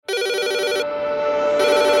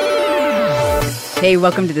Hey,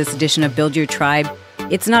 welcome to this edition of Build Your Tribe.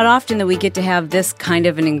 It's not often that we get to have this kind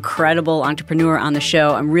of an incredible entrepreneur on the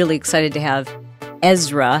show. I'm really excited to have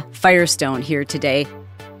Ezra Firestone here today.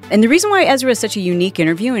 And the reason why Ezra is such a unique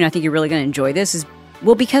interview, and I think you're really going to enjoy this, is,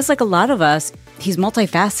 well, because like a lot of us, he's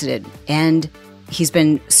multifaceted and he's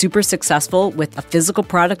been super successful with a physical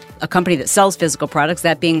product, a company that sells physical products,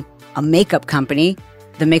 that being a makeup company.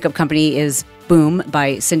 The makeup company is Boom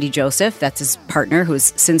by Cindy Joseph. That's his partner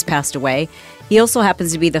who's since passed away. He also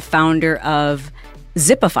happens to be the founder of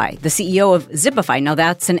Zipify, the CEO of Zipify. Now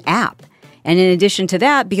that's an app. And in addition to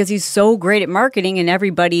that, because he's so great at marketing and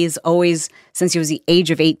everybody's always, since he was the age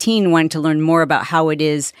of 18, wanted to learn more about how it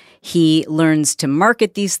is he learns to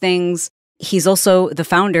market these things, he's also the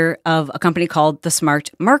founder of a company called The Smart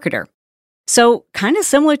Marketer. So kind of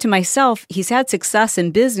similar to myself, he's had success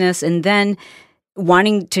in business and then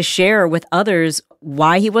wanting to share with others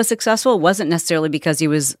why he was successful. It wasn't necessarily because he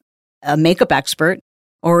was a makeup expert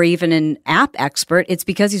or even an app expert. It's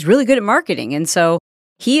because he's really good at marketing. And so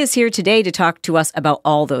he is here today to talk to us about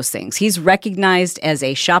all those things. He's recognized as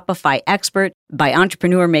a Shopify expert by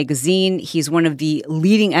Entrepreneur Magazine. He's one of the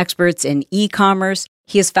leading experts in e-commerce.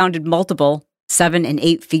 He has founded multiple 7- and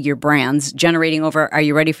 8-figure brands, generating over, are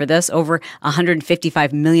you ready for this? Over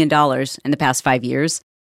 $155 million in the past 5 years.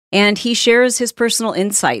 And he shares his personal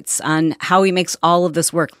insights on how he makes all of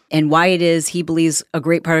this work and why it is he believes a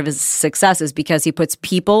great part of his success is because he puts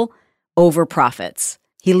people over profits.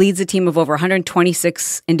 He leads a team of over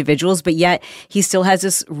 126 individuals, but yet he still has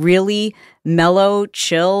this really mellow,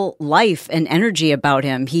 chill life and energy about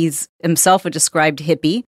him. He's himself a described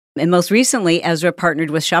hippie. And most recently, Ezra partnered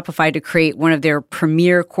with Shopify to create one of their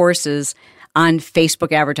premier courses on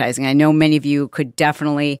Facebook advertising. I know many of you could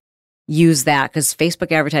definitely use that because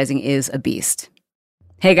Facebook advertising is a beast.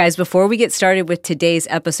 Hey guys, before we get started with today's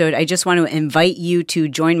episode, I just want to invite you to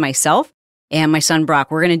join myself and my son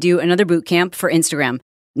Brock. We're going to do another boot camp for Instagram.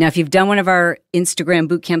 Now, if you've done one of our Instagram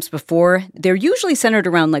boot camps before, they're usually centered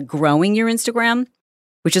around like growing your Instagram,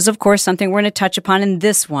 which is of course something we're going to touch upon in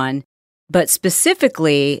this one. But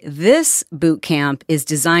specifically, this boot camp is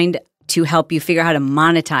designed to help you figure out how to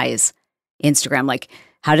monetize Instagram, like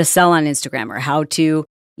how to sell on Instagram or how to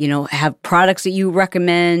have products that you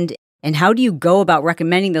recommend, and how do you go about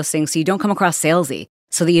recommending those things so you don't come across salesy,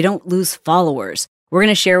 so that you don't lose followers. We're going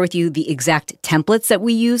to share with you the exact templates that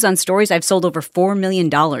we use on stories. I've sold over $4 million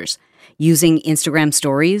using Instagram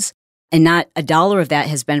stories, and not a dollar of that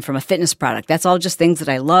has been from a fitness product. That's all just things that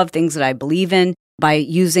I love, things that I believe in. By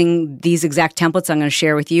using these exact templates, I'm going to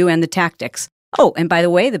share with you and the tactics. Oh, and by the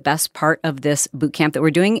way, the best part of this bootcamp that we're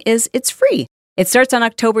doing is it's free. It starts on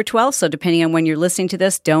October 12th, so depending on when you're listening to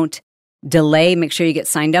this, don't delay. Make sure you get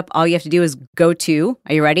signed up. All you have to do is go to,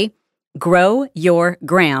 are you ready?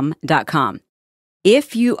 growyourgram.com.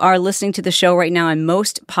 If you are listening to the show right now on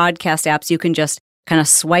most podcast apps, you can just kind of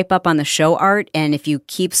swipe up on the show art, and if you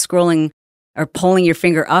keep scrolling or pulling your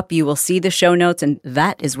finger up, you will see the show notes, and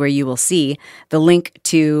that is where you will see the link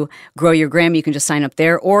to Grow Your Gram. You can just sign up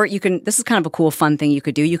there, or you can, this is kind of a cool, fun thing you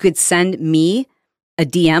could do. You could send me a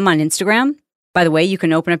DM on Instagram. By the way, you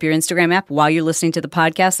can open up your Instagram app while you're listening to the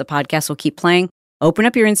podcast. The podcast will keep playing. Open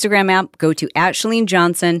up your Instagram app, go to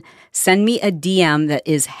 @Chalene send me a DM that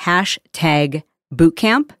is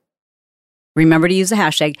 #bootcamp. Remember to use the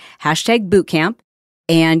hashtag #bootcamp,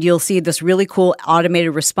 and you'll see this really cool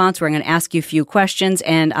automated response where I'm going to ask you a few questions,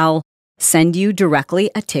 and I'll send you directly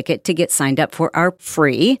a ticket to get signed up for our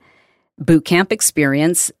free bootcamp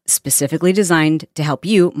experience specifically designed to help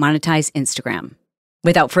you monetize Instagram.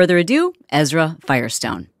 Without further ado, Ezra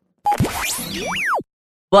Firestone.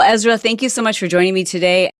 Well, Ezra, thank you so much for joining me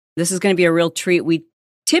today. This is going to be a real treat. We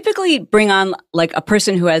typically bring on like a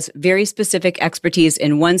person who has very specific expertise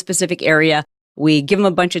in one specific area. We give them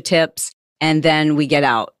a bunch of tips and then we get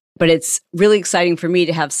out. But it's really exciting for me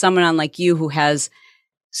to have someone on like you who has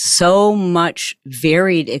so much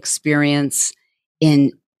varied experience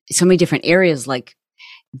in so many different areas like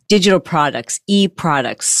digital products,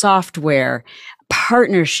 e-products, software,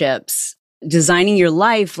 partnerships, designing your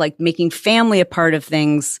life, like making family a part of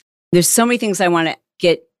things. There's so many things I want to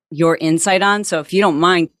get your insight on. So if you don't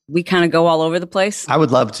mind, we kind of go all over the place. I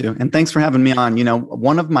would love to. And thanks for having me on.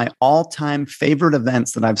 One of my all-time favorite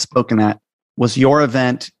events that I've spoken at was your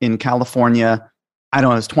event in California. I don't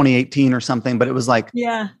know, it was 2018 or something, but it was like,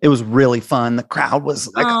 it was really fun. The crowd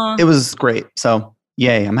was like, it was great. So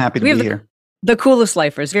yay, I'm happy to be here. The coolest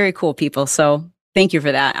lifers, very cool people. So thank you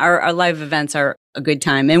for that. Our live events are a good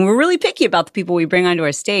time. And we're really picky about the people we bring onto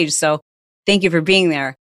our stage. So thank you for being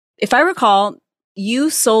there. If I recall, you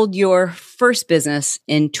sold your first business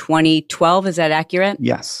in 2012. Is that accurate?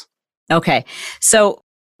 Yes. Okay. So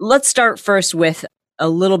let's start first with a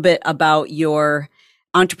little bit about your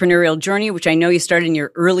entrepreneurial journey, which I know you started in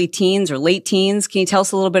your early teens or late teens. Can you tell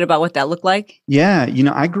us a little bit about what that looked like? Yeah.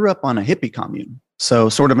 I grew up on a hippie commune. So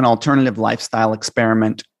sort of an alternative lifestyle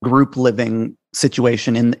experiment, group living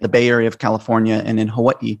situation in the Bay Area of California and in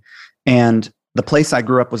Hawaii. And the place I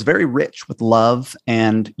grew up was very rich with love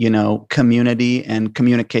and, community and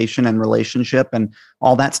communication and relationship and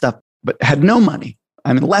all that stuff, but had no money.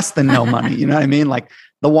 I mean, less than no money. You know what I mean? Like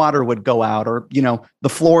the water would go out or, the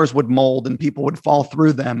floors would mold and people would fall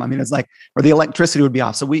through them. I mean, it's like, or the electricity would be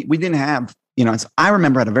off. So we didn't have, I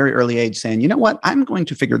remember at a very early age saying, you know what, I'm going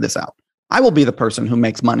to figure this out. I will be the person who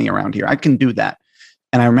makes money around here. I can do that.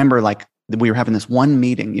 And I remember like we were having this one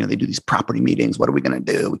meeting, they do these property meetings. What are we going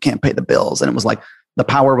to do? We can't pay the bills. And it was like the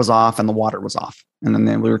power was off and the water was off. And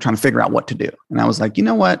then we were trying to figure out what to do. And I was like, you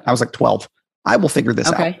know what? I was like 12. I will figure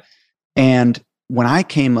this out. And when I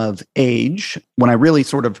came of age, when I really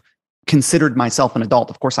sort of considered myself an adult,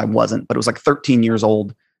 of course I wasn't, but it was like 13 years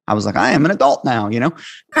old. I was like, I am an adult now,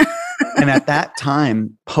 And at that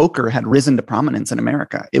time, poker had risen to prominence in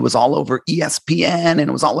America. It was all over ESPN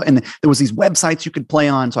and there was these websites you could play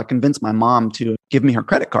on. So I convinced my mom to give me her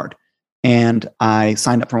credit card. And I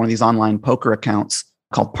signed up for one of these online poker accounts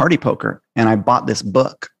called Party Poker. And I bought this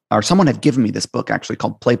book, or someone had given me this book actually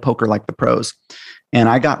called Play Poker Like the Pros. And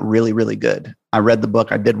I got really, really good. I read the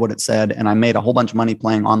book, I did what it said, and I made a whole bunch of money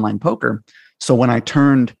playing online poker. So when I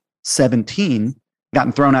turned 17,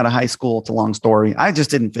 gotten thrown out of high school, it's a long story. I just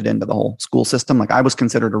didn't fit into the whole school system. Like I was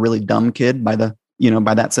considered a really dumb kid by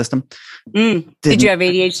that system. Did you have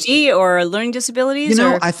ADHD or learning disabilities?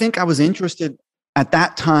 I think I was interested at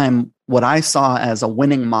that time. What I saw as a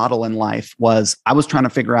winning model in life was I was trying to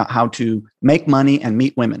figure out how to make money and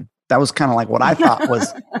meet women. That was kind of like what I thought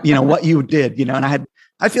was, what you did, and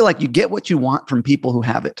I feel like you get what you want from people who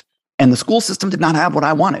have it. And the school system did not have what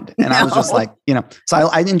I wanted. And I was just like, so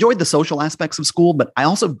I enjoyed the social aspects of school, but I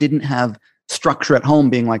also didn't have structure at home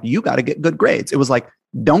being like, you got to get good grades. It was like,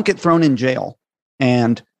 don't get thrown in jail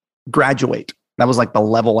and graduate. That was like the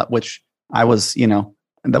level at which I was,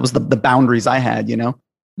 that was the boundaries I had,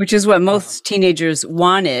 Which is what most teenagers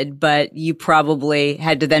wanted, but you probably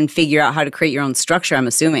had to then figure out how to create your own structure, I'm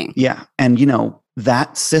assuming. Yeah. And,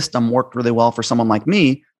 that system worked really well for someone like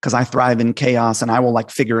me because I thrive in chaos and I will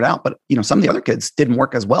like figure it out. But, some of the other kids didn't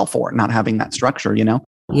work as well for it, not having that structure,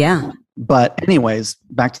 Yeah. But anyways,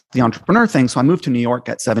 back to the entrepreneur thing. So I moved to New York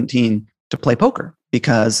at 17 to play poker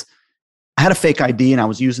because I had a fake ID and I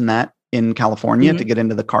was using that in California to get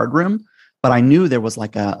into the card room. But I knew there was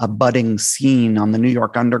like a budding scene on the New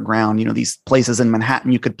York underground, these places in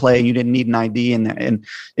Manhattan you could play and you didn't need an ID and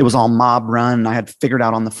it was all mob run. I had figured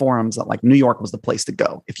out on the forums that like New York was the place to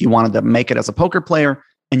go if you wanted to make it as a poker player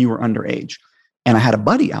and you were underage. And I had a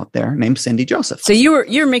buddy out there named Cindy Joseph. So you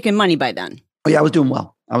were making money by then? Oh yeah, I was doing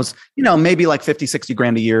well. I was, maybe like 50, 60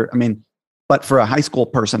 grand a year. I mean, but for a high school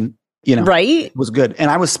person, right, it was good. And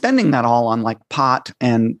I was spending that all on like pot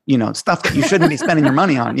and, stuff that you shouldn't be spending your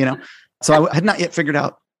money on, So I had not yet figured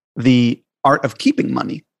out the art of keeping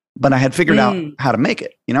money, but I had figured out how to make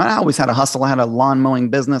it. I always had a hustle. I had a lawn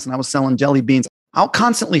mowing business and I was selling jelly beans. I was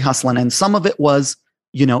constantly hustling. And some of it was,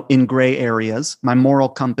 in gray areas. My moral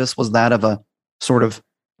compass was that of a sort of,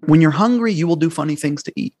 when you're hungry, you will do funny things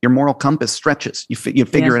to eat. Your moral compass stretches. You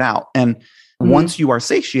figure it out. And once you are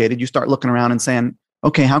satiated, you start looking around and saying,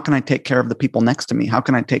 okay, how can I take care of the people next to me? How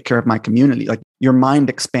can I take care of my community? Like your mind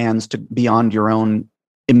expands to beyond your own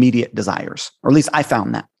immediate desires, or at least I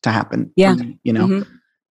found that to happen. Yeah.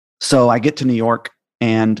 So I get to New York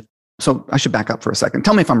and so I should back up for a second.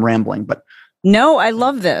 Tell me if I'm rambling, but. No, I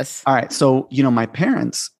love this. All right. So, my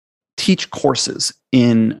parents teach courses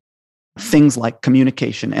in things like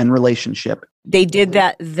communication and relationship. They did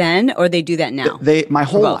that then, or they do that now? My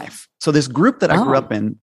whole life. So this group that I grew up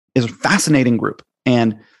in is a fascinating group.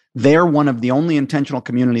 And they're one of the only intentional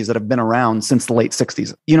communities that have been around since the late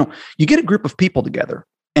 60s. You get a group of people together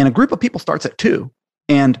and a group of people starts at 2.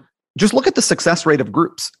 And just look at the success rate of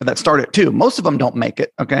groups that start at 2. Most of them don't make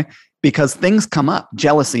it, okay? Because things come up: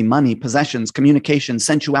 jealousy, money, possessions, communication,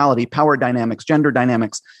 sensuality, power dynamics, gender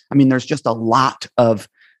dynamics. I mean, there's just a lot of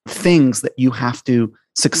things that you have to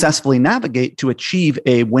successfully navigate to achieve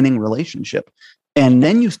a winning relationship. And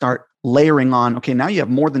then you start layering on, okay, now you have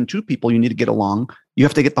more than 2 people you need to get along. You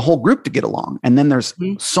have to get the whole group to get along. And then there's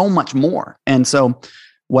so much more. And so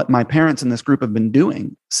what my parents in this group have been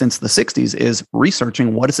doing since the 60s is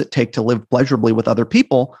researching what does it take to live pleasurably with other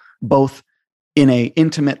people, both in a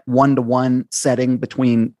intimate one-to-one setting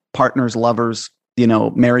between partners, lovers,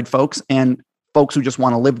 married folks, and folks who just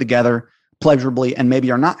want to live together pleasurably and maybe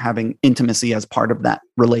are not having intimacy as part of that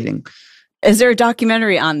relating. Is there a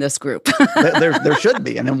documentary on this group? there should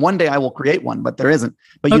be. And then one day I will create one, but there isn't.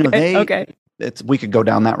 But we could go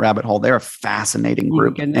down that rabbit hole. They're a fascinating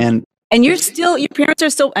group. And your parents are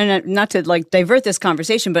still, and not to like divert this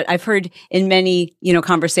conversation, but I've heard in many,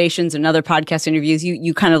 conversations and other podcast interviews,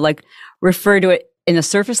 you kind of like refer to it in a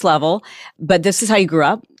surface level, but this is how you grew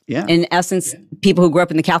up. Yeah. In essence, people who grew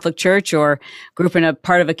up in the Catholic Church or grew up in a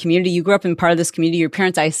part of a community, you grew up in part of this community. Your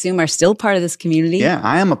parents, I assume, are still part of this community. Yeah,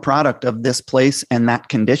 I am a product of this place and that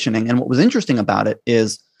conditioning. And what was interesting about it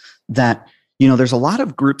is that, there's a lot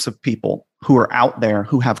of groups of people who are out there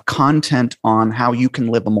who have content on how you can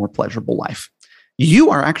live a more pleasurable life. You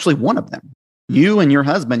are actually one of them. You and your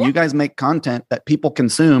husband, you guys make content that people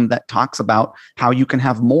consume that talks about how you can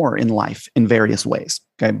have more in life in various ways.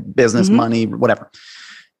 Okay, business, money, whatever.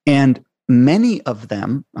 And many of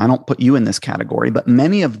them, I don't put you in this category, but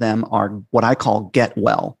many of them are what I call get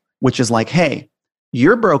well, which is like, hey,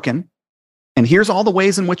 you're broken and here's all the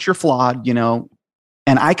ways in which you're flawed,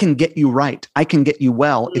 and I can get you right. I can get you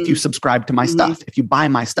well if you subscribe to my stuff, if you buy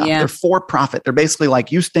my stuff. They're for profit. They're basically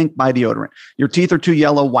like, you stink, buy deodorant. Your teeth are too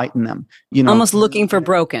yellow, whiten them. Almost looking for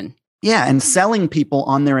broken. Yeah, and selling people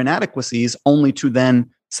on their inadequacies only to then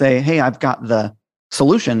say, hey, I've got the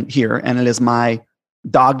solution here, and it is my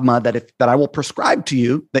dogma that I will prescribe to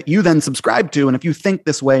you, that you then subscribe to. And if you think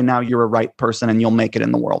this way, now you're a right person and you'll make it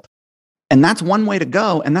in the world. And that's one way to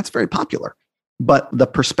go. And that's very popular. But the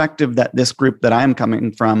perspective that this group that I am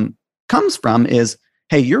comes from is,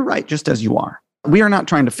 hey, you're right just as you are. We are not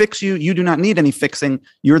trying to fix you. You do not need any fixing.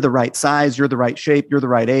 You're the right size. You're the right shape. You're the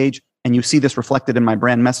right age. And you see this reflected in my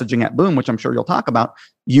brand messaging at Boom, which I'm sure you'll talk about.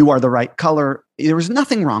 You are the right color. There is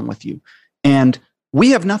nothing wrong with you. And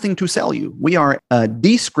we have nothing to sell you. We are a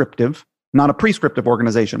descriptive, not a prescriptive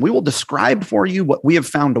organization. We will describe for you what we have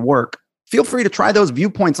found to work. Feel free to try those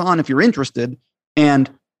viewpoints on if you're interested. And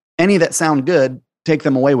any that sound good, take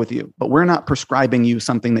them away with you. But we're not prescribing you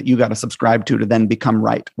something that you got to subscribe to then become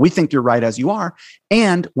right. We think you're right as you are.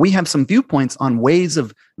 And we have some viewpoints on ways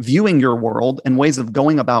of viewing your world and ways of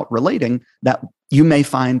going about relating that you may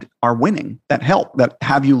find are winning, that help, that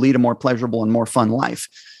have you lead a more pleasurable and more fun life.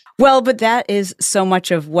 Well, but that is so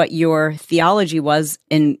much of what your theology was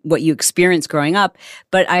and what you experienced growing up.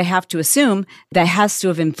 But I have to assume that has to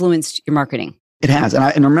have influenced your marketing. It has. And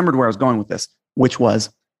I remembered where I was going with this, which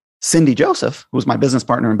was Cindy Joseph, who was my business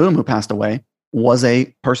partner in Boom, who passed away, was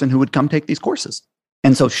a person who would come take these courses.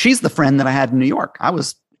 And so she's the friend that I had in New York. I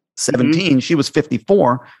was 17. She was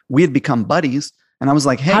 54. We had become buddies. And I was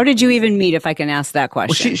like, hey. How did you even meet, if I can ask that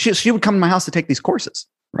question? Well, she would come to my house to take these courses,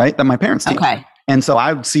 right? That my parents teach. Okay. And so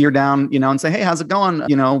I would see her down, and say, hey, how's it going?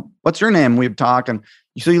 What's your name? We'd talk. And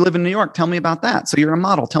so you live in New York. Tell me about that. So you're a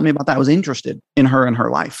model. Tell me about that. I was interested in her and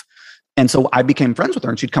her life. And so I became friends with her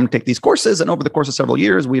and she'd come take these courses. And over the course of several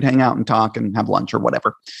years, we'd hang out and talk and have lunch or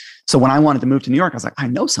whatever. So when I wanted to move to New York, I was like, I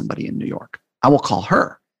know somebody in New York. I will call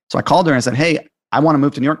her. So I called her and I said, hey, I want to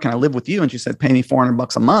move to New York. Can I live with you? And she said, pay me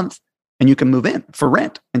 $400 a month and you can move in for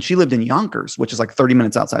rent. And she lived in Yonkers, which is like 30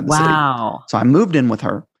 minutes outside the city. Wow. So I moved in with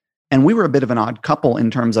her. And we were a bit of an odd couple in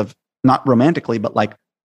terms of not romantically, but like,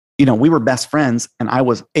 we were best friends and I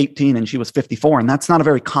was 18 and she was 54. And that's not a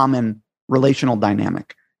very common relational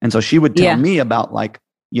dynamic. And so she would tell me about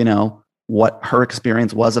what her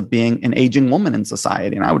experience was of being an aging woman in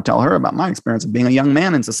society. And I would tell her about my experience of being a young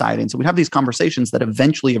man in society. And so we'd have these conversations that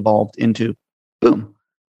eventually evolved into Boom,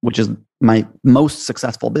 which is my most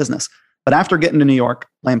successful business. But after getting to New York,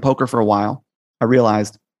 playing poker for a while, I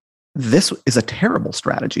realized this is a terrible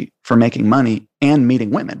strategy for making money and meeting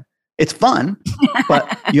women. It's fun,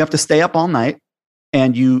 but you have to stay up all night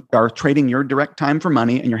and you are trading your direct time for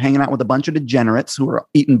money and you're hanging out with a bunch of degenerates who are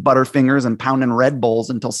eating Butterfingers and pounding Red Bulls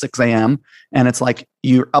until 6 a.m. And it's like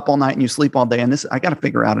you're up all night and you sleep all day. And I got to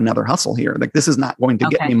figure out another hustle here. Like this is not going to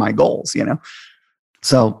get me my goals,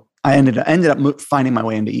 So I ended up finding my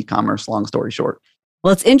way into e-commerce, long story short.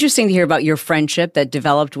 Well, it's interesting to hear about your friendship that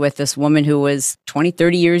developed with this woman who was 20,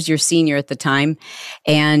 30 years your senior at the time.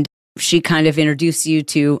 And she kind of introduced you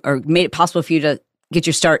to, or made it possible for you to get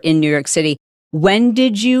your start in New York City. When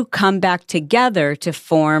did you come back together to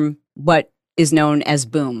form what is known as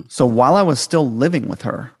Boom? So while I was still living with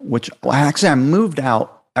her, I moved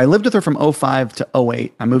out. I lived with her from 2005 to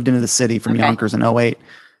 2008. I moved into the city from Yonkers in 2008,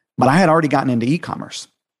 but I had already gotten into e-commerce.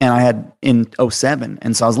 And I had in 2007.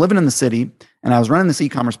 And so I was living in the city and I was running this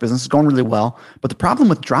e-commerce business. It's going really well. But the problem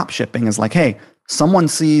with drop shipping is like, hey, someone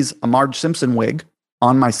sees a Marge Simpson wig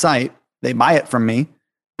on my site. They buy it from me.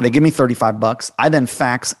 They give me $35. I then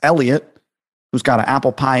fax Elliot, who's got an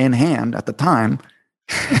apple pie in hand at the time.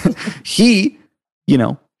 He,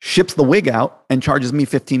 ships the wig out and charges me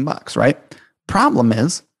 $15, right? Problem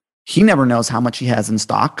is, He never knows how much he has in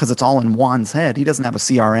stock because it's all in Juan's head. He doesn't have a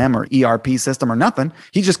CRM or ERP system or nothing.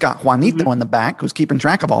 He's just got Juanito in the back who's keeping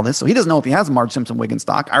track of all this. So he doesn't know if he has a Marge Simpson wig in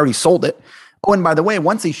stock. I already sold it. Oh, and by the way,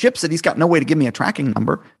 once he ships it, he's got no way to give me a tracking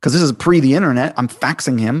number because this is pre the internet. I'm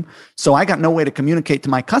faxing him. So I got no way to communicate to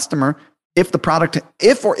my customer if the product,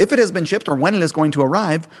 if it has been shipped or when it is going to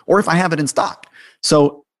arrive, or if I have it in stock.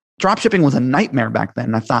 So drop shipping was a nightmare back then.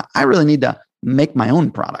 And I thought, I really need to make my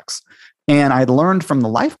own products. And I learned from the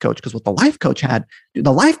Life Coach, because what the Life Coach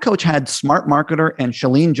had Smart Marketer and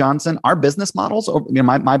Chalene Johnson, our business models,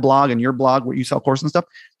 my blog and your blog where you sell courses and stuff.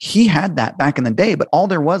 He had that back in the day, but all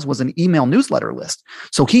there was an email newsletter list.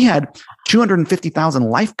 So he had 250,000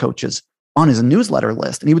 life coaches on his newsletter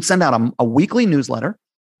list. And he would send out a weekly newsletter.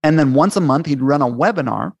 And then once a month, he'd run a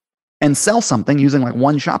webinar and sell something using like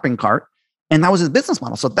one shopping cart. And that was his business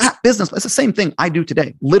model. So that business, it's the same thing I do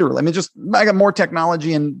today, literally. I mean, I got more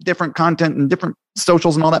technology and different content and different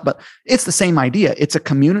socials and all that, but it's the same idea. It's a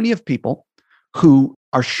community of people who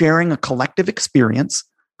are sharing a collective experience,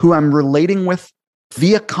 who I'm relating with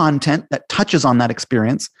via content that touches on that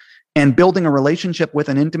experience and building a relationship with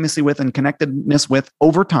and intimacy with and connectedness with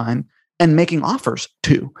over time and making offers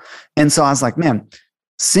to. And so I was like, man,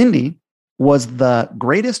 Cindy was the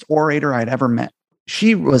greatest orator I'd ever met.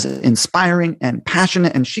 She was inspiring and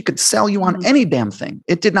passionate, and she could sell you on any damn thing.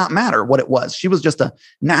 It did not matter what it was. She was just a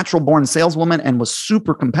natural born saleswoman and was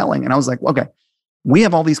super compelling. And I was like, okay, we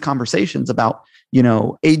have all these conversations about,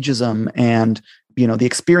 ageism and, the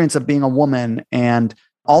experience of being a woman and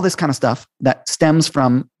all this kind of stuff that stems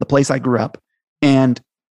from the place I grew up. And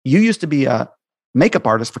you used to be a makeup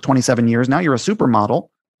artist for 27 years. Now you're a supermodel.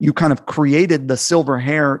 You kind of created the silver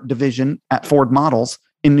hair division at Ford Models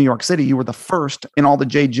in New York City. You were the first in all the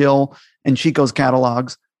J. Jill and Chico's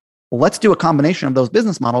catalogs. Well, let's do a combination of those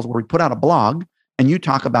business models where we put out a blog and you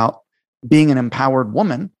talk about being an empowered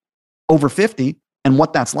woman over 50 and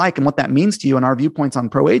what that's like and what that means to you and our viewpoints on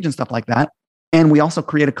pro age and stuff like that. And we also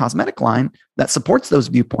create a cosmetic line that supports those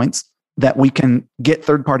viewpoints that we can get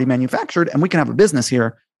third-party manufactured, and we can have a business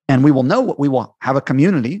here, and we will know what we will have a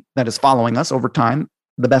community that is following us over time.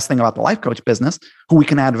 The best thing about the Life Coach business, who we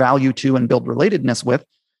can add value to and build relatedness with.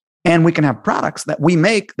 And we can have products that we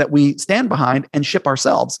make, that we stand behind and ship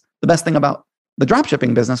ourselves. The best thing about the drop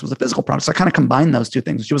shipping business was the physical products. So I kind of combined those two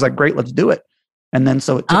things. She was like, great, let's do it. And then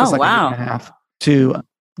so it took us like a year and a half to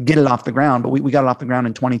get it off the ground. But we got it off the ground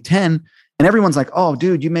in 2010. And everyone's like, oh,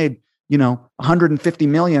 dude, you made, 150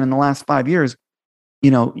 million in the last 5 years.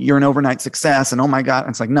 You're an overnight success. And oh my God.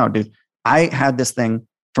 And it's like, no, dude, I had this thing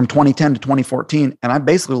from 2010 to 2014, and I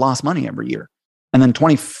basically lost money every year. And then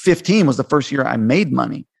 2015 was the first year I made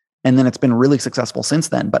money. And then it's been really successful since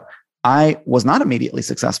then. But I was not immediately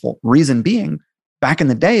successful. Reason being, back in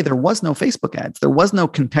the day, there was no Facebook ads. There was no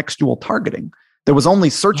contextual targeting. There was only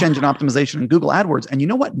search engine optimization and Google AdWords. And you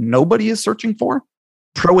know what nobody is searching for?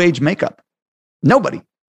 Pro-age makeup. Nobody.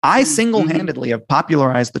 I single-handedly have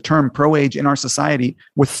popularized the term pro-age in our society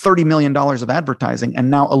with $30 million of advertising, and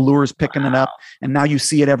now Allure's picking it up, and now you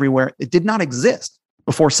see it everywhere. It did not exist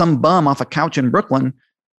before some bum off a couch in Brooklyn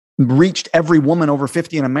reached every woman over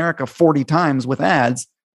 50 in America 40 times with ads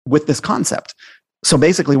with this concept. So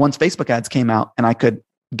basically, once Facebook ads came out and I could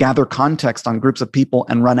gather context on groups of people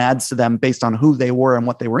and run ads to them based on who they were and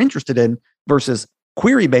what they were interested in versus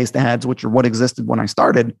query-based ads, which are what existed when I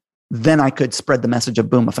started, then I could spread the message of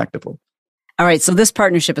Boom effectively. All right. So this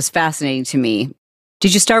partnership is fascinating to me.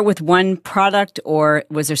 Did you start with one product, or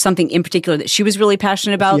was there something in particular that she was really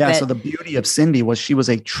passionate about? Yeah. So the beauty of Cindy was she was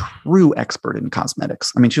a true expert in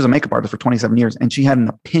cosmetics. I mean, she was a makeup artist for 27 years and she had an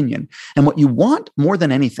opinion. And what you want more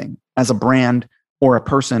than anything as a brand or a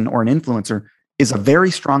person or an influencer is a very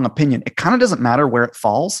strong opinion. It kind of doesn't matter where it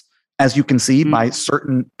falls, as you can see by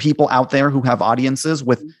certain people out there who have audiences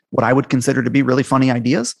with what I would consider to be really funny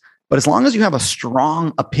ideas. But as long as you have a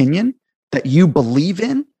strong opinion that you believe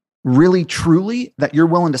in, really, truly, that you're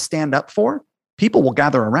willing to stand up for, people will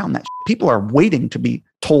gather around that. People are waiting to be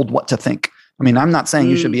told what to think. I mean, I'm not saying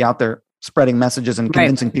you should be out there spreading messages and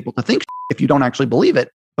convincing people to think if you don't actually believe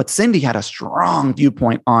it. But Cindy had a strong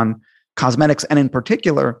viewpoint on cosmetics, and in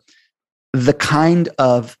particular, the kind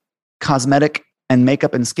of cosmetic and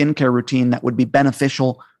makeup and skincare routine that would be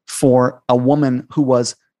beneficial for a woman who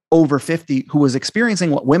was over 50, who was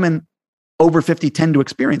experiencing what women over 50 tend to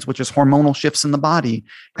experience, which is hormonal shifts in the body,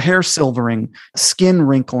 hair silvering, skin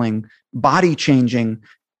wrinkling, body changing,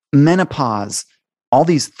 menopause, all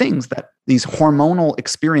these things, that these hormonal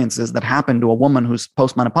experiences that happen to a woman who's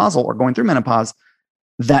postmenopausal or going through menopause,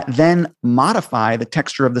 that then modify the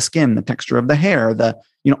texture of the skin, the texture of the hair,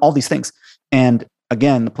 all these things. And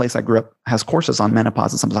again, the place I grew up has courses on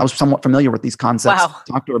menopause and something. I was somewhat familiar with these concepts. Wow.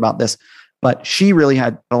 Talked to her about this, but she really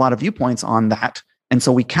had a lot of viewpoints on that. And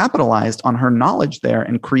so we capitalized on her knowledge there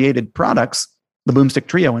and created products, the Boomstick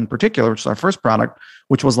Trio in particular, which is our first product,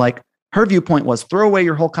 which was like, her viewpoint was throw away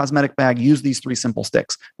your whole cosmetic bag, use these 3 simple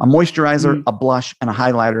sticks, a moisturizer, a blush, and a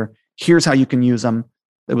highlighter. Here's how you can use them.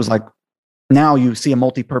 It was like, now you see a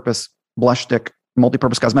multi-purpose blush stick,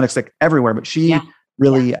 multi-purpose cosmetic stick everywhere. But she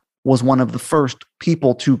really was one of the first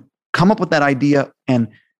people to come up with that idea and,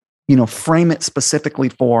 frame it specifically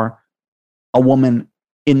for a woman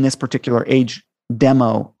in this particular age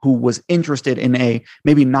demo who was interested in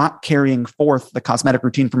maybe not carrying forth the cosmetic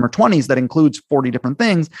routine from her 20s that includes 40 different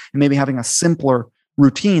things, and maybe having a simpler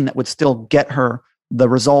routine that would still get her the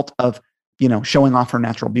result of, showing off her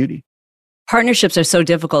natural beauty. Partnerships are so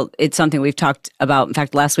difficult. It's something we've talked about. In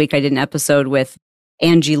fact, last week I did an episode with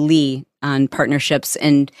Angie Lee on partnerships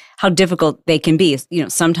and how difficult they can be.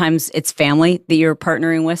 Sometimes it's family that you're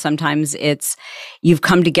partnering with. Sometimes it's you've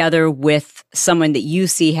come together with someone that you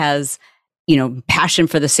see has passion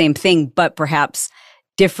for the same thing, but perhaps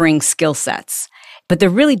differing skill sets. But they're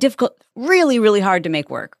really difficult, really, really hard to make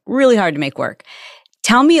work,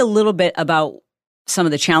 Tell me a little bit about some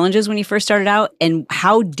of the challenges when you first started out, and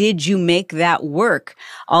how did you make that work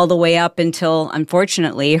all the way up until,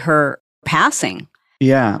 unfortunately, her passing?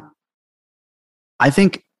 Yeah. I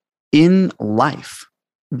think in life,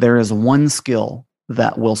 there is one skill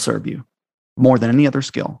that will serve you more than any other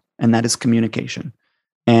skill, and that is communication.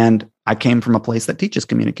 And I came from a place that teaches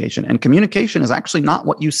communication. And communication is actually not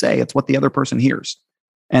what you say, it's what the other person hears.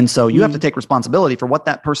 And so you have to take responsibility for what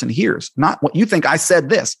that person hears, not what you think. I said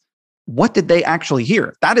this. What did they actually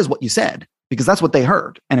hear? That is what you said, because that's what they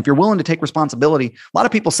heard. And if you're willing to take responsibility, a lot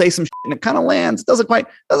of people say some shit and it kind of lands, doesn't quite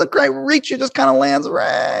reach you, just kind of lands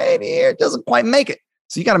right here. It doesn't quite make it.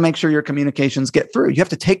 So you got to make sure your communications get through. You have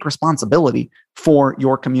to take responsibility for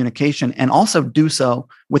your communication and also do so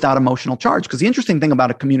without emotional charge. Because the interesting thing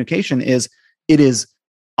about a communication is it is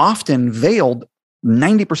often veiled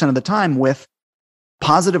 90% of the time with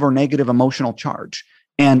positive or negative emotional charge.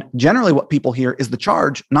 And generally what people hear is the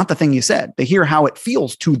charge, not the thing you said. They hear how it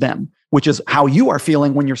feels to them, which is how you are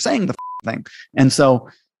feeling when you're saying the thing. And so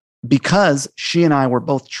because she and I were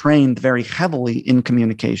both trained very heavily in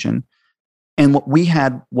communication, and what we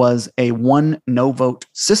had was a 1 no vote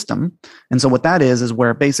system. And so what that is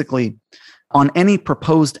where basically on any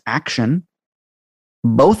proposed action,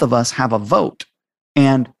 both of us have a vote.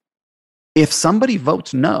 And if somebody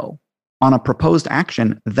votes no on a proposed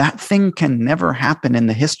action, that thing can never happen in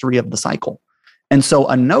the history of the cycle. And so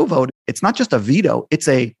a no vote, it's not just a veto, it's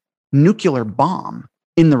a nuclear bomb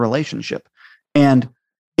in the relationship. And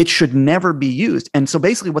it should never be used. And so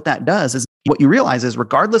basically what that does is what you realize is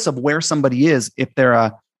regardless of where somebody is, if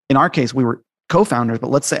they're in our case, we were co-founders, but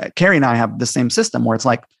let's say Carrie and I have the same system where it's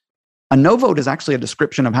like a no vote is actually a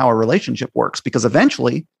description of how a relationship works, because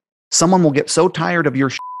eventually someone will get so tired of your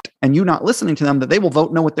shit and you not listening to them that they will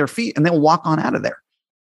vote no with their feet and they'll walk on out of there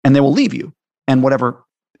and they will leave you and whatever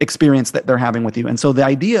experience that they're having with you. And so the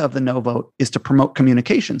idea of the no vote is to promote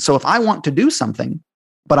communication. So if I want to do something,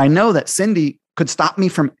 but I know that Cindy could stop me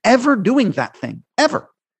from ever doing that thing, ever.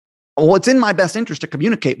 Well, it's in my best interest to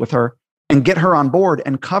communicate with her and get her on board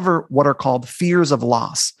and cover what are called fears of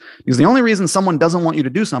loss. Because the only reason someone doesn't want you to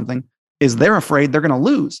do something is they're afraid they're going to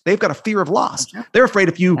lose. They've got a fear of loss. They're afraid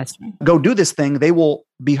if you go do this thing, they will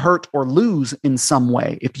be hurt or lose in some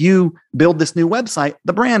way. If you build this new website,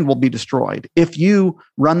 the brand will be destroyed. If you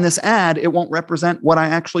run this ad, it won't represent what I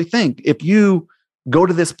actually think. If you go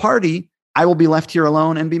to this party, I will be left here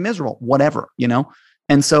alone and be miserable, whatever,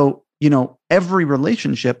 And so, every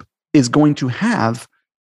relationship is going to have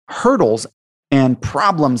hurdles and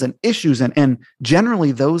problems and issues. And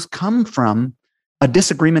generally those come from a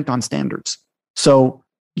disagreement on standards. So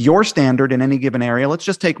your standard in any given area, let's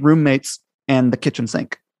just take roommates and the kitchen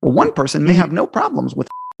sink. Well, one person may have no problems with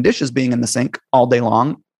dishes being in the sink all day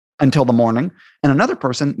long until the morning. And another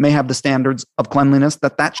person may have the standards of cleanliness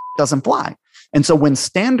that doesn't fly. And so when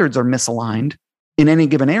standards are misaligned in any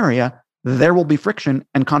given area, there will be friction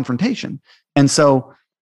and confrontation. And so,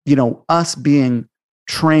 us being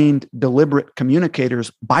trained, deliberate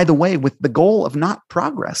communicators, by the way, with the goal of not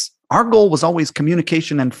progress. Our goal was always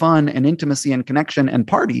communication and fun and intimacy and connection and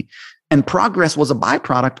party. And progress was a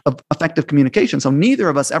byproduct of effective communication. So neither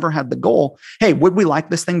of us ever had the goal, hey, would we like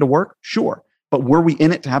this thing to work? Sure. But were we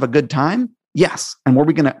in it to have a good time? Yes. And were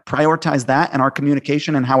we going to prioritize that and our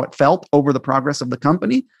communication and how it felt over the progress of the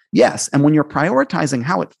company? Yes. And when you're prioritizing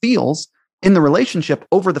how it feels in the relationship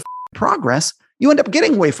over the progress, you end up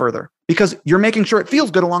getting way further because you're making sure it feels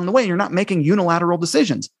good along the way. You're not making unilateral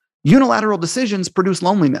decisions. Unilateral decisions produce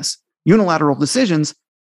loneliness. Unilateral decisions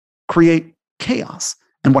create chaos.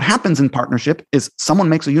 And what happens in partnership is someone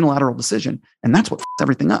makes a unilateral decision, and that's what fucks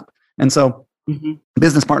everything up. And so,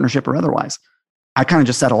 business partnership or otherwise, I kind of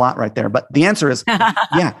just said a lot right there. But the answer is,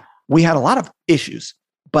 yeah, we had a lot of issues,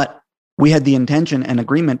 but we had the intention and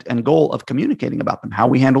agreement and goal of communicating about them, how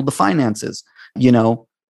we handled the finances,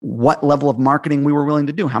 what level of marketing we were willing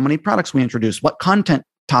to do, how many products we introduced, what content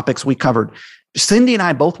topics we covered. Cindy and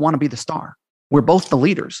I both want to be the star. We're both the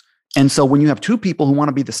leaders. And so when you have two people who want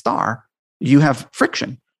to be the star, you have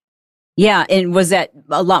friction. Yeah. And was that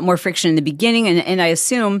a lot more friction in the beginning? And I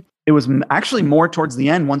assume it was actually more towards the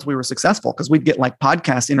end once we were successful, because we'd get like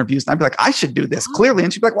podcast interviews and I'd be like, I should do this clearly.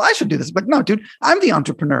 And she'd be like, well, I should do this. I'd be like, no, dude, I'm the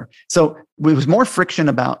entrepreneur. So it was more friction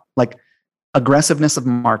about like aggressiveness of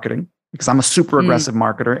marketing, because I'm a super aggressive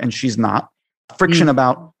marketer and she's not. Friction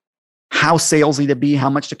about how salesy to be, how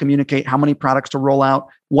much to communicate, how many products to roll out,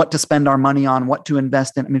 what to spend our money on, what to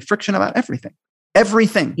invest in. I mean, friction about everything.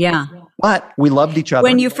 Yeah. But we loved each other.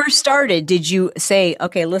 When you first started, did you say,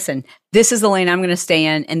 okay, listen, this is the lane I'm going to stay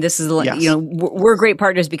in, and this is the lane, we're great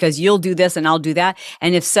partners because you'll do this and I'll do that?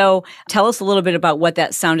 And if so, tell us a little bit about what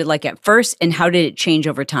that sounded like at first and how did it change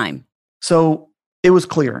over time? So it was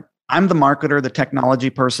clear. I'm the marketer, the technology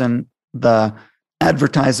person, the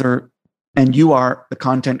advertiser, and you are the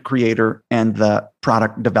content creator and the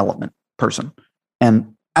product development person.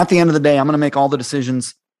 And at the end of the day, I'm going to make all the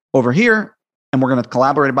decisions over here, and we're going to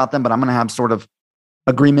collaborate about them, but I'm going to have sort of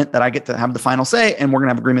agreement that I get to have the final say, and we're going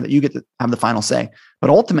to have agreement that you get to have the final say. But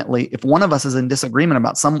ultimately, if one of us is in disagreement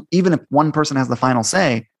about even if one person has the final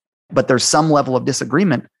say, but there's some level of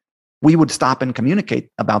disagreement, we would stop and communicate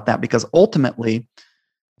about that, because ultimately,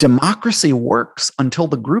 democracy works until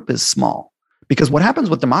the group is small. Because what happens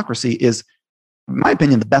with democracy is, in my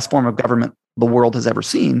opinion, the best form of government the world has ever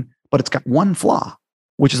seen, but it's got one flaw,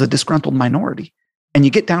 which is a disgruntled minority. And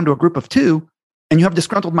you get down to a group of two, and you have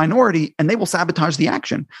disgruntled minority, and they will sabotage the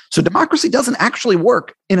action. So democracy doesn't actually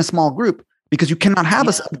work in a small group, because you cannot have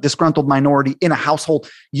a disgruntled minority in a household.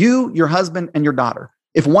 You, your husband, and your daughter.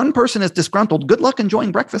 If one person is disgruntled, good luck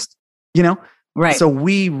enjoying breakfast, Right. So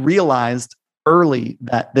we realized early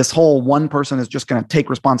that this whole one person is just going to take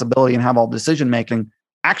responsibility and have all decision-making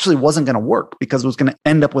actually wasn't going to work, because it was going to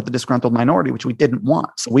end up with a disgruntled minority, which we didn't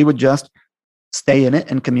want. So we would just stay in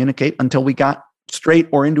it and communicate until we got straight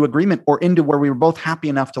or into agreement or into where we were both happy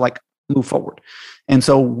enough to like move forward. And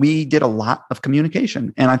so we did a lot of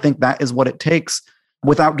communication. And I think that is what it takes,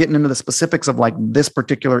 without getting into the specifics of like this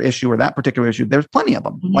particular issue or that particular issue. There's plenty of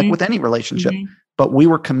them, like with any relationship. But we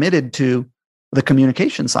were committed to the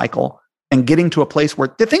communication cycle and getting to a place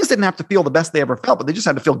where the things didn't have to feel the best they ever felt, but they just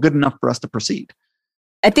had to feel good enough for us to proceed.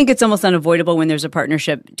 I think it's almost unavoidable when there's a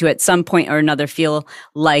partnership to at some point or another feel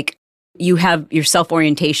like you have your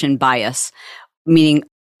self-orientation bias, meaning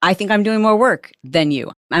I think I'm doing more work than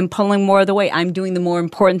you. I'm pulling more of the weight. I'm doing the more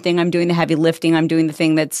important thing. I'm doing the heavy lifting. I'm doing the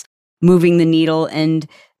thing that's moving the needle. And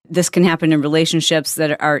this can happen in relationships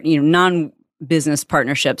that are, non-business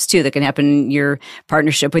partnerships too, that can happen in your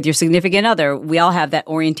partnership with your significant other. We all have that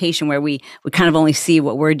orientation where we kind of only see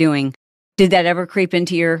what we're doing. Did that ever creep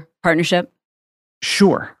into your partnership?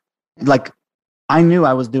 Sure. Like, I knew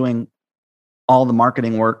I was doing all the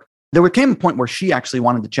marketing work. There came a point where she actually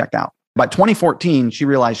wanted to check out. By 2014, she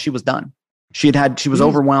realized she was done. She was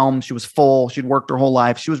overwhelmed. She was full. She'd worked her whole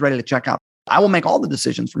life. She was ready to check out. I will make all the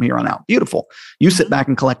decisions from here on out. Beautiful. You sit back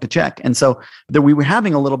and collect a check. And so we were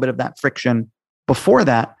having a little bit of that friction before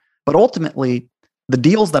that. But ultimately, the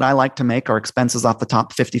deals that I like to make are expenses off the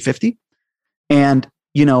top 50-50. And,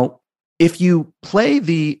 if you play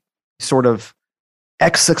the sort of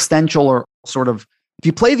existential or sort of, if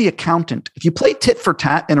you play the accountant, if you play tit for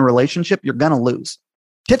tat in a relationship, you're going to lose.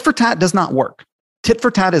 Tit for tat does not work. Tit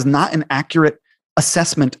for tat is not an accurate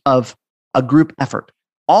assessment of a group effort.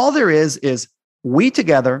 All there is we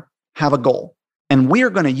together have a goal, and we are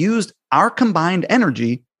going to use our combined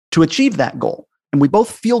energy to achieve that goal. And we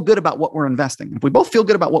both feel good about what we're investing. If we both feel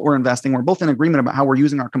good about what we're investing, we're both in agreement about how we're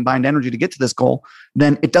using our combined energy to get to this goal,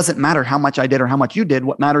 then it doesn't matter how much I did or how much you did.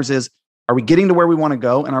 What matters is, are we getting to where we want to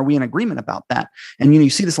go? And are we in agreement about that? And, you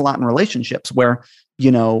see this a lot in relationships where,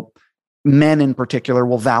 men in particular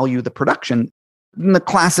will value the production, the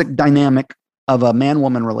classic dynamic of a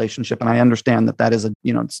man-woman relationship. And I understand that is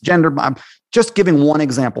it's gender. I'm just giving one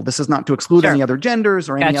example. This is not to exclude any other genders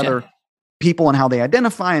or any other people and how they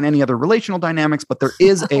identify and any other relational dynamics, but there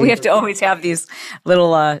is we have to always have these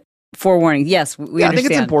little forewarnings. Yes, we understand. I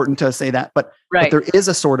think it's important to say that, but there is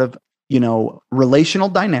a sort of, relational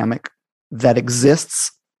dynamic that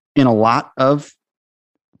exists in a lot of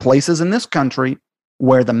places in this country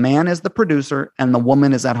where the man is the producer and the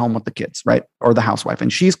woman is at home with the kids, right? Or the housewife.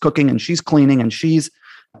 And she's cooking and she's cleaning and she's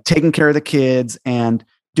taking care of the kids and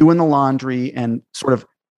doing the laundry and sort of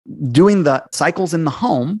doing the cycles in the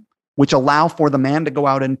home, which allow for the man to go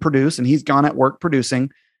out and produce. And he's gone at work producing.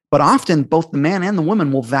 But often both the man and the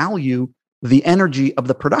woman will value the energy of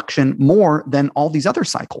the production more than all these other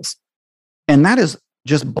cycles. And that is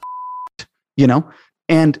just,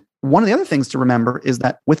 and one of the other things to remember is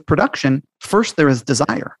that with production, first there is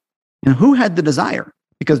desire. And who had the desire?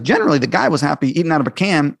 Because generally the guy was happy eating out of a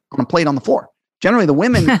can on a plate on the floor. Generally the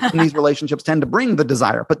women in these relationships tend to bring the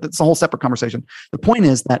desire, but that's a whole separate conversation. The point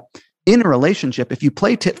is that in a relationship, if you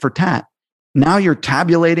play tit for tat, now you're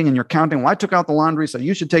tabulating and you're counting, well, I took out the laundry, so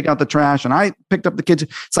you should take out the trash, and I picked up the kids.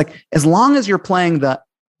 It's like, as long as you're playing the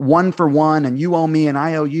one for one and you owe me and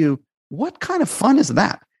I owe you, what kind of fun is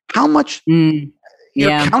that? How much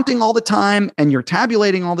you're counting all the time and you're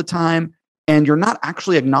tabulating all the time, and you're not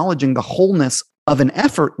actually acknowledging the wholeness of an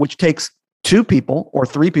effort, which takes 2 people or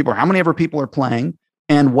 3 people, or how many ever people are playing,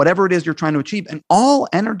 and whatever it is you're trying to achieve. And all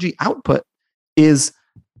energy output is,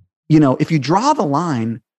 if you draw the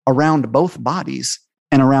line around both bodies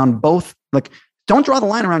and around both, like, don't draw the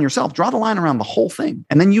line around yourself, draw the line around the whole thing.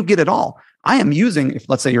 And then you get it all. I am using, if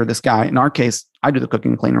let's say you're this guy, in our case, I do the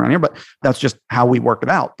cooking and cleaning around here, but that's just how we work it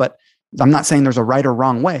out. But I'm not saying there's a right or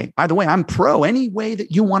wrong way. By the way, I'm pro any way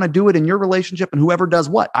that you want to do it in your relationship and whoever does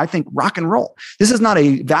what. I think rock and roll. This is not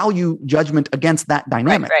a value judgment against that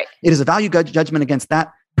dynamic. Right. It is a value judgment against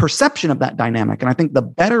that perception of that dynamic. And I think the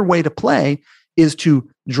better way to play is to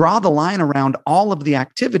draw the line around all of the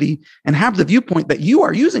activity and have the viewpoint that you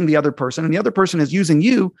are using the other person and the other person is using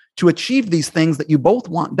you to achieve these things that you both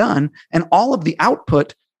want done. And all of the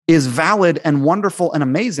output is valid and wonderful and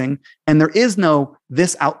amazing. And there is no,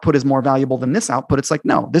 this output is more valuable than this output. It's like,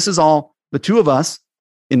 no, this is all the 2 of us,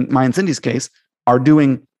 in my and Cindy's case, are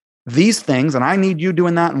doing these things. And I need you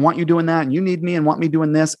doing that and want you doing that. And you need me and want me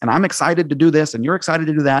doing this. And I'm excited to do this. And you're excited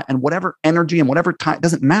to do that. And whatever energy and whatever time, it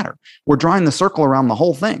doesn't matter. We're drawing the circle around the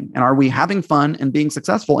whole thing. And are we having fun and being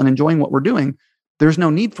successful and enjoying what we're doing? There's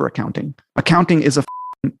no need for accounting. Accounting is a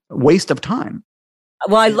waste of time.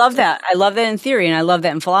 Well, I love that. I love that in theory and I love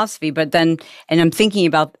that in philosophy. But then, and I'm thinking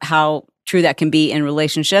about how true that can be in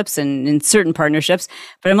relationships and in certain partnerships.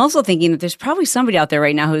 But I'm also thinking that there's probably somebody out there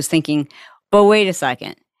right now who's thinking, but wait a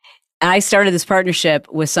second. I started this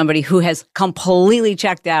partnership with somebody who has completely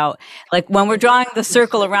checked out. Like when we're drawing the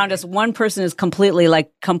circle around us, one person is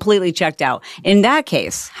completely checked out. In that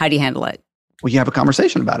case, how do you handle it? Well, you have a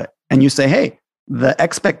conversation about it and you say, hey, the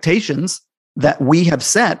expectations that we have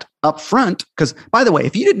set up front, because by the way,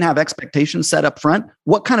 if you didn't have expectations set up front,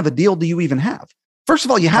 what kind of a deal do you even have? First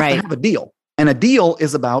of all, you have to have a deal. And a deal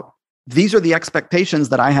is about, these are the expectations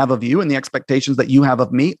that I have of you and the expectations that you have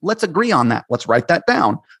of me. Let's agree on that. Let's write that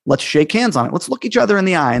down. Let's shake hands on it. Let's look each other in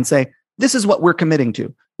the eye and say, this is what we're committing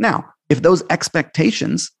to. Now, if those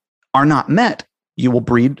expectations are not met, you will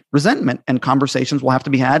breed resentment and conversations will have to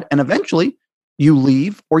be had. And eventually you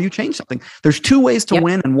leave or you change something. There's 2 ways to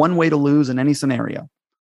win and 1 way to lose in any scenario.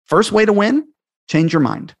 First way to win, change your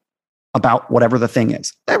mind about whatever the thing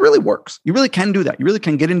is. That really works. You really can do that. You really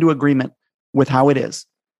can get into agreement with how it is.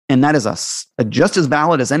 And that is just as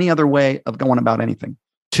valid as any other way of going about anything.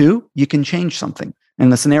 2, you can change something. In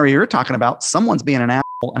the scenario you're talking about, someone's being an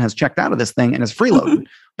asshole and has checked out of this thing and is freeloaded.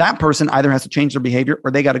 That person either has to change their behavior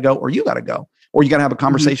or they got to go or you got to go. Or you got to have a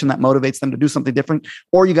conversation that motivates them to do something different.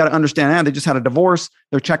 Or you got to understand, they just had a divorce.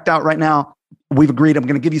 They're checked out right now. We've agreed, I'm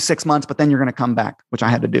going to give you 6 months, but then you're going to come back, which I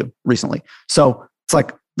had to do recently. So it's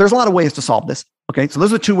like, there's a lot of ways to solve this. Okay. So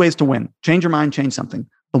those are 2 ways to win. Change your mind, change something.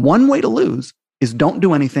 The 1 way to lose is don't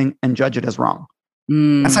do anything and judge it as wrong.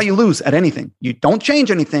 That's how you lose at anything. You don't change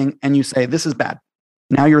anything and you say, this is bad.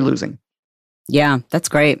 Now you're losing. Yeah, that's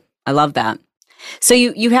great. I love that. So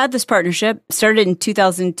you had this partnership, started in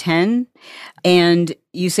 2010, and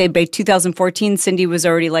you say by 2014, Cindy was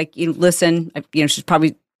already like, listen, she's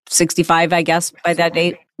probably 65, I guess, by that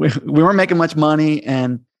date. We weren't making much money,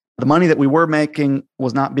 and the money that we were making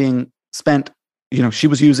was not being spent. She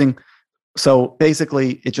was using. So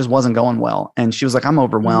basically, it just wasn't going well. And she was like, I'm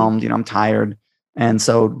overwhelmed, I'm tired. And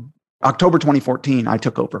so October 2014, I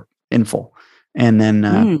took over in full. And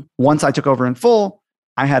then once I took over in full,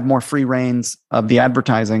 I had more free reins of the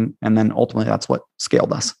advertising. And then ultimately, that's what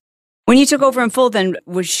scaled us. When you took over in full, then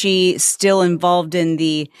was she still involved in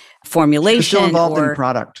the formulation? She was still involved in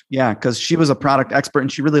product. Yeah, because she was a product expert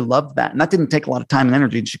and she really loved that. And that didn't take a lot of time and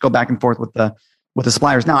energy. And she'd go back and forth with the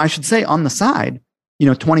suppliers. Now, I should say on the side,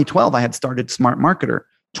 2012, I had started Smart Marketer.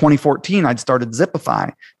 2014, I'd started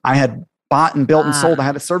Zipify. I had bought and built and sold. I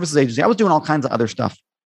had a services agency. I was doing all kinds of other stuff.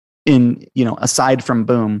 aside from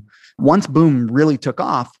Boom. Once Boom really took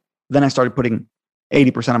off, then I started putting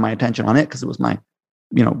 80% of my attention on it because it was my,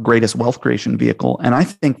 greatest wealth creation vehicle. And I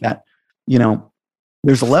think that,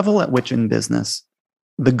 there's a level at which in business,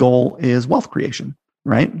 the goal is wealth creation,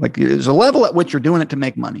 right? Like there's a level at which you're doing it to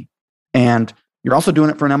make money. And you're also doing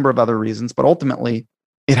it for a number of other reasons, but ultimately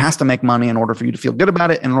it has to make money in order for you to feel good about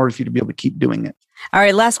it and in order for you to be able to keep doing it. All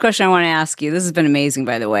right. Last question I want to ask you. This has been amazing,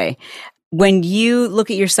 by the way. When you look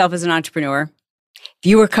at yourself as an entrepreneur, if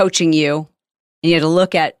you were coaching you and you had to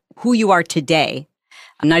look at who you are today,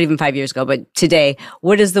 not even 5 years ago, but today,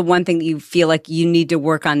 what is the one thing that you feel like you need to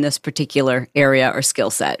work on this particular area or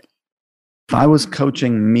skill set? If I was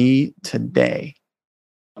coaching me today,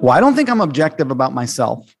 well, I don't think I'm objective about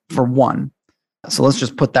myself, for one. So let's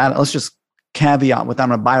just caveat with, I'm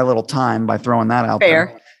going to buy a little time by throwing that out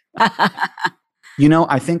there.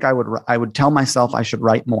 I think I would tell myself I should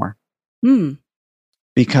write more.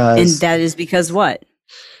 Because. And that is because what?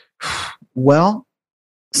 Well,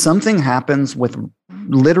 something happens with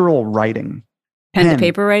literal writing. Pen to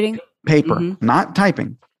paper writing? Paper, not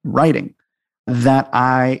typing, writing, that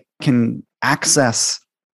I can access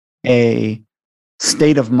a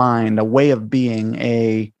state of mind, a way of being,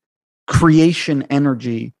 a creation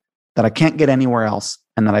energy that I can't get anywhere else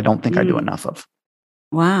and that I don't think I do enough of.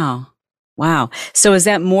 Wow. So is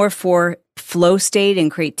that more for flow state and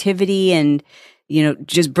creativity and,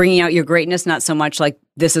 just bringing out your greatness, not so much like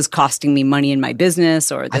this is costing me money in my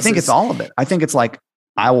business or this I think it's all of it. I think it's like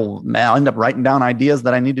I'll end up writing down ideas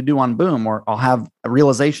that I need to do on Boom, or I'll have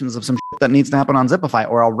realizations of some shit that needs to happen on Zipify,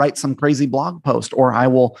 or I'll write some crazy blog post, or I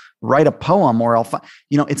will write a poem, or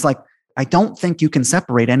it's like, I don't think you can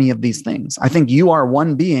separate any of these things. I think you are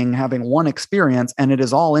one being having one experience, and it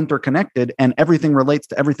is all interconnected, and everything relates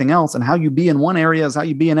to everything else, and how you be in one area is how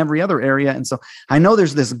you be in every other area. And so I know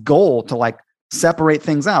there's this goal to like separate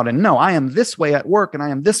things out, and no, I am this way at work and I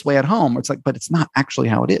am this way at home. It's like, but it's not actually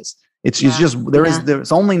how it is.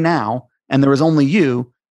 There's only now, and there is only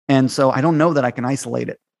you. And so I don't know that I can isolate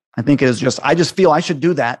it. I think it is I just feel I should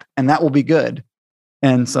do that and that will be good.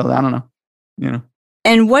 And so I don't know,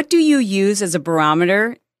 And what do you use as a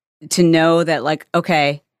barometer to know that like,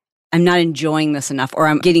 okay, I'm not enjoying this enough, or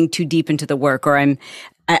I'm getting too deep into the work, or I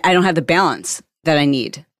don't have the balance that I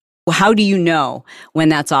need? Well, how do you know when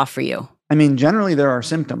that's off for you? I mean, generally there are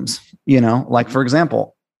symptoms, like for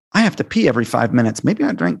example, I have to pee every 5 minutes. Maybe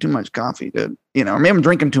I drank too much coffee, dude, or maybe I'm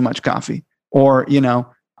drinking too much coffee, or,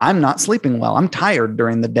 I'm not sleeping well. I'm tired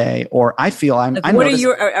during the day, or I feel I'm. Like,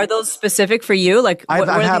 are those specific for you? Like I've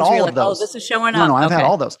had all of those. Oh, this is showing up. No, I've had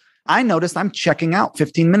all those. I noticed I'm checking out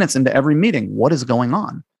 15 minutes into every meeting. What is going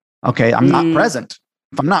on? Okay, I'm not present.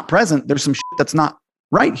 If I'm not present, there's some shit that's not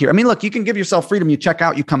right here. I mean, look, you can give yourself freedom. You check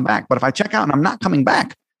out, you come back. But if I check out and I'm not coming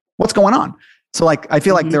back, what's going on? So like, I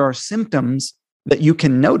feel like there are symptoms that you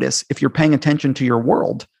can notice if you're paying attention to your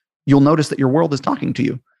world. You'll notice that your world is talking to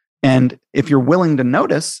you. And if you're willing to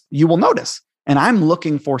notice, you will notice. And I'm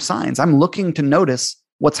looking for signs. I'm looking to notice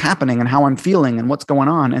what's happening and how I'm feeling and what's going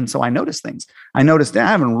on. And so I notice things. I noticed that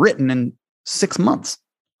I haven't written in 6 months.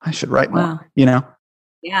 I should write more, Yeah.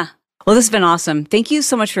 Well, this has been awesome. Thank you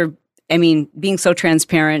so much for, being so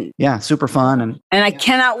transparent. Yeah, super fun. And I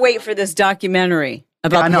cannot wait for this documentary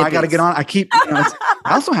about I know, I got to get on. I keep, I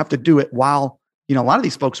also have to do it while, a lot of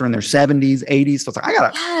these folks are in their 70s, 80s. So it's like, I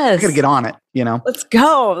gotta get on it, Let's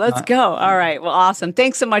go. All right. Well, awesome.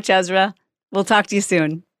 Thanks so much, Ezra. We'll talk to you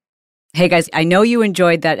soon. Hey guys, I know you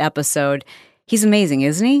enjoyed that episode. He's amazing,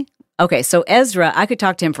 isn't he? Okay. So Ezra, I could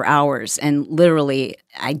talk to him for hours, and literally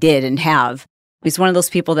I did and have. He's one of those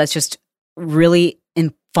people that's just really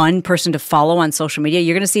a fun person to follow on social media.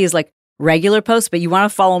 You're going to see his like regular posts, but you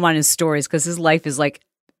want to follow him on his stories because his life is like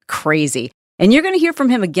crazy. And you're going to hear from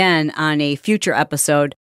him again on a future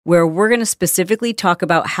episode where we're going to specifically talk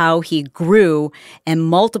about how he grew and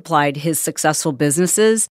multiplied his successful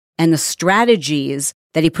businesses and the strategies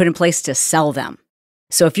that he put in place to sell them.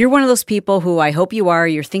 So if you're one of those people who I hope you are,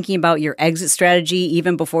 you're thinking about your exit strategy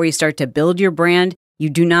even before you start to build your brand,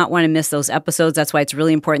 you do not want to miss those episodes. That's why it's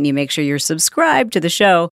really important that you make sure you're subscribed to the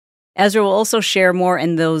show. Ezra will also share more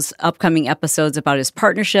in those upcoming episodes about his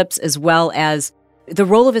partnerships as well as the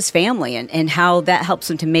role of his family and how that helps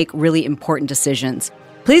him to make really important decisions.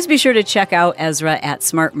 Please be sure to check out Ezra at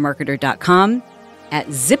smartmarketer.com, at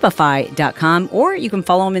zipify.com, or you can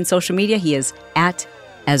follow him in social media. He is at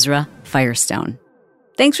Ezra Firestone.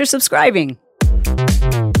 Thanks for subscribing.